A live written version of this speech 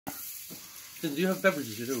Do you have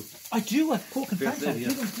beverages, you do? I do, I've Coke and Fanta. Yeah.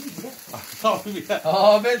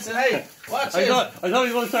 Oh, Vincent, hey, watch it. I thought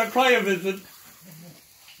he was going to start crying, Vincent.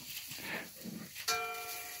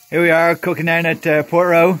 Here we are, cooking down at Port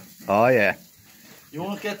Row. Oh, yeah. You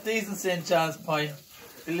won't get these in St. John's Pint.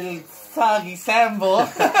 A little soggy sambo.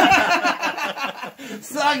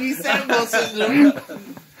 Soggy sambo syndrome.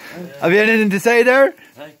 Have you anything to say there?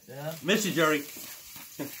 Yeah. Miss you, Jerry.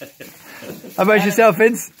 How about yourself,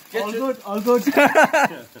 Vince? All good, all good.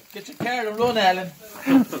 Get your car and run, Alan.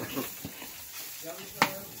 This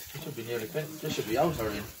should be nearly finished. This should be out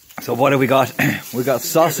already. So what have we got? We got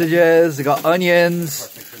sausages, we got onions.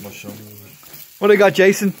 What do we got,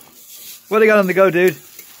 Jason? What do you got on the go, dude?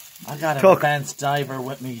 I got an advanced diver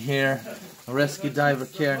with me here. A rescue diver,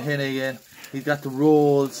 Kieran Hinnigan. He's got the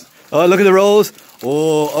rolls. Oh, look at the rolls.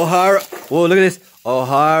 Oh, O'Hara. Oh, look at this.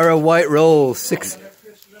 O'Hara white rolls. 6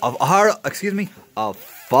 of O'Hara, excuse me, of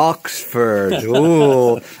Foxford.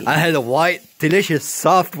 Oh, and I had the white, delicious,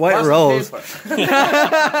 soft white rolls.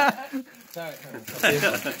 Sorry.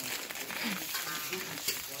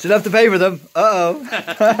 Should have to pay for them. Uh-oh.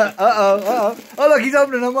 Uh-oh. Oh, look, he's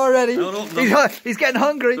opening them already. He's getting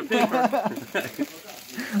hungry.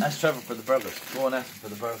 That's Trevor for the burgers. Go and ask him for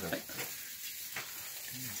the burgers.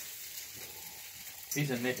 He's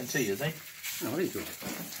in making tea, is he? No, what are you doing?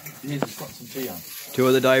 He's just putting some tea on. 2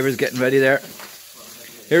 of the divers getting ready there.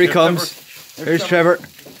 Here he comes. Here's Trevor.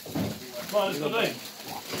 Well, it's good night.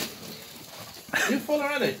 You full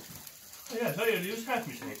already? Yeah, I tell you, you just have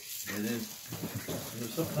me take. It is.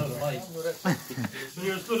 There's something out of ice. So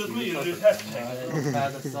you're as good as me, you just have to take.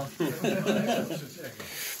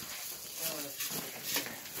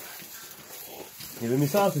 You have me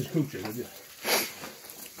sausage cooked, did you?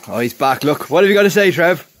 Oh, he's back. Look, what have you got to say,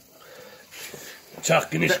 Trev?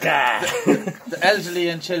 Chockinishka! The elderly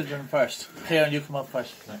and children first. Kieran, you come up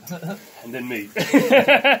first. And then me.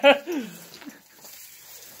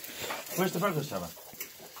 Where's the burgers, Trevor?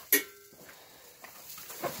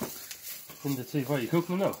 In the tea, what, you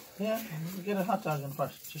cooking them now? Yeah, we'll get a hot dog in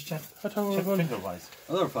first. Just check. Hot dog Check finger finger-wise.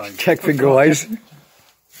 Oh, they're fine. Check finger wise.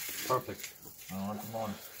 Perfect. Oh, come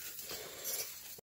on.